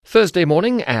Thursday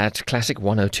morning at Classic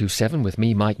 1027 with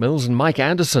me, Mike Mills, and Mike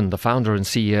Anderson, the founder and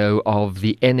CEO of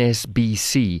the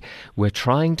NSBC. We're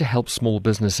trying to help small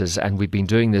businesses, and we've been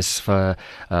doing this for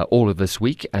all of this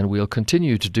week, and we'll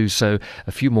continue to do so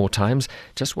a few more times,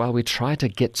 just while we try to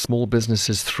get small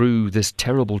businesses through this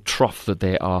terrible trough that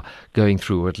they are going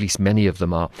through, or at least many of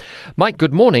them are. Mike,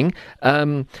 good morning.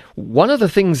 One of the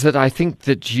things that I think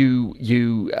that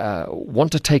you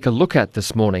want to take a look at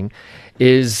this morning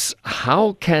is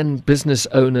how can business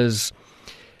owners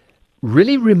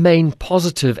really remain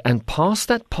positive and pass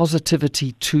that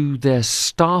positivity to their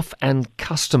staff and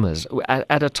customers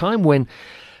at a time when,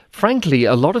 frankly,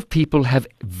 a lot of people have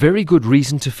very good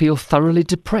reason to feel thoroughly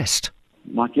depressed.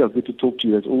 Mike, yeah, good to talk to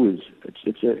you as always.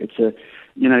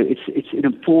 It's an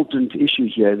important issue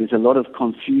here. There's a lot of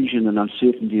confusion and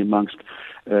uncertainty amongst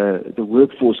the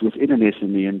workforce within an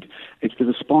SME, and it's the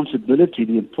responsibility,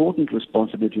 the important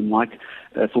responsibility, Mike,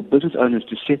 for business owners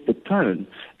to set the tone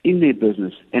in their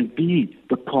business and be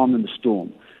the calm in the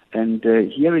storm. And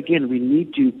here again, we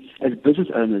need to, as business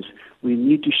owners, we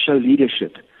need to show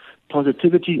leadership,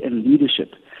 positivity and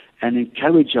leadership, and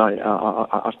encourage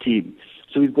our team.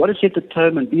 So we've got to set the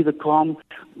tone and be the calm.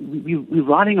 We're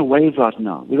riding a wave right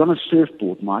now. We're on a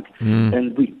surfboard, Mike,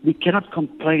 and we cannot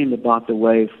complain about the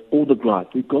wave or the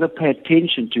gripe. We've got to pay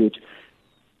attention to it,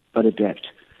 but adapt.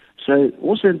 So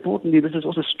also importantly, this is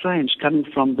also strange coming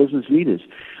from business leaders.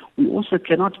 We also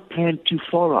cannot plan too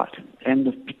far out,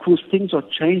 and because things are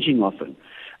changing often,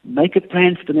 make a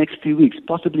plan for the next few weeks,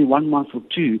 possibly 1 month or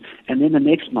two, and then the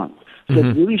next month. So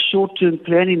it's very short-term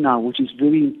planning now, which is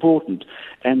very important.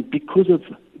 And because of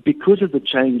the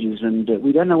changes, and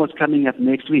we don't know what's coming up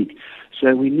next week,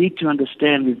 so we need to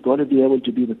understand we've got to be able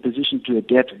to be in a position to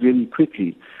adapt very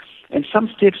quickly. And some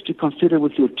steps to consider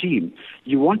with your team.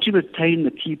 You want to retain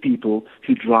the key people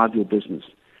who drive your business.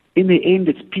 In the end,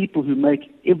 it's people who make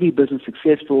every business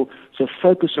successful, so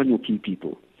focus on your key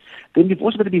people. Then you've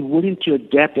also got to be willing to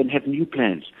adapt and have new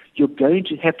plans. You're going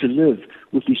to have to live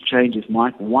with these changes,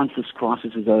 Mike, once this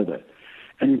crisis is over.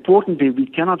 And importantly, we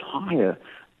cannot hire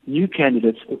new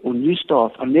candidates or new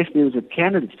staff unless there is a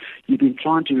candidate you've been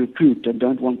trying to recruit and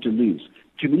don't want to lose.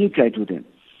 Communicate with them.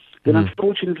 Then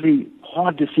unfortunately,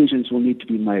 hard decisions will need to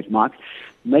be made, Mike.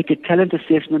 Make a talent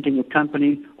assessment in your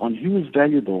company on who is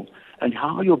valuable and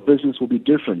how your business will be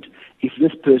different if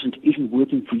this person isn't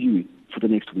working for you for the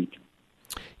next week.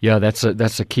 Yeah, that's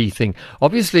a key thing.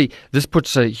 Obviously, this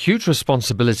puts a huge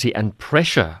responsibility and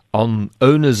pressure on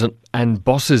owners and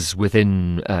bosses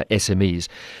within SMEs,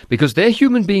 because they're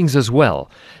human beings as well.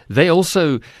 They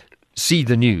also see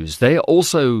the news. They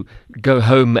also go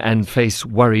home and face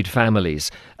worried families.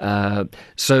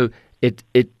 So it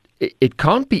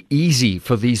can't be easy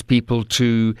for these people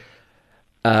to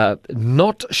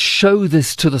not show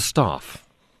this to the staff.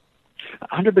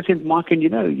 100%, Mike, and you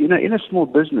know, in a small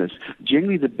business,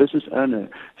 generally the business owner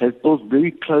has built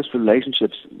very close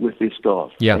relationships with their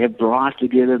staff. Yeah. They have drives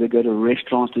together, they go to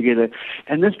restaurants together,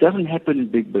 and this doesn't happen in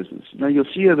big business. Now, your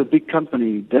CEO of a big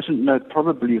company doesn't know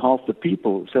probably half the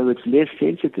people, so it's less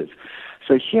sensitive.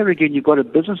 So here again, you've got a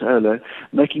business owner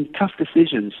making tough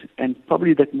decisions, and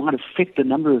probably that might affect the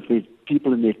number of the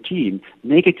people in their team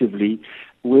negatively,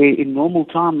 where in normal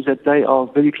times that they are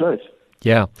very close.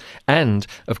 Yeah. And,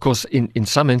 of course, in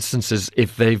some instances,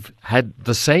 if they've had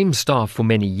the same staff for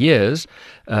many years,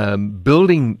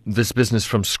 building this business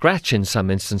from scratch in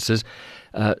some instances,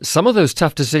 some of those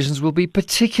tough decisions will be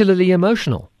particularly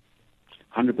emotional.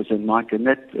 100%, Mike, and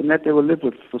that they will live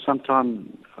with for some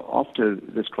time after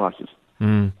this crisis.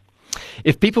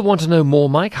 If people want to know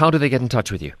more, Mike, how do they get in touch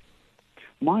with you?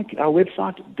 Mike, our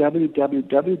website,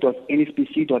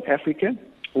 www.nsbc.africa.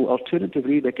 Or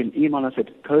alternatively, they can email us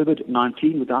at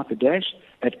COVID-19 without the dash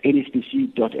at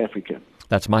nsbc.africa.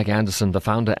 That's Mike Anderson, the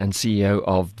founder and CEO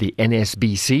of the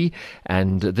NSBC.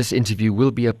 And this interview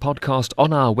will be a podcast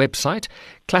on our website,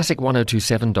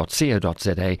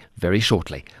 classic1027.co.za, very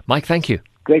shortly. Mike, thank you.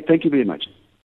 Great. Thank you very much.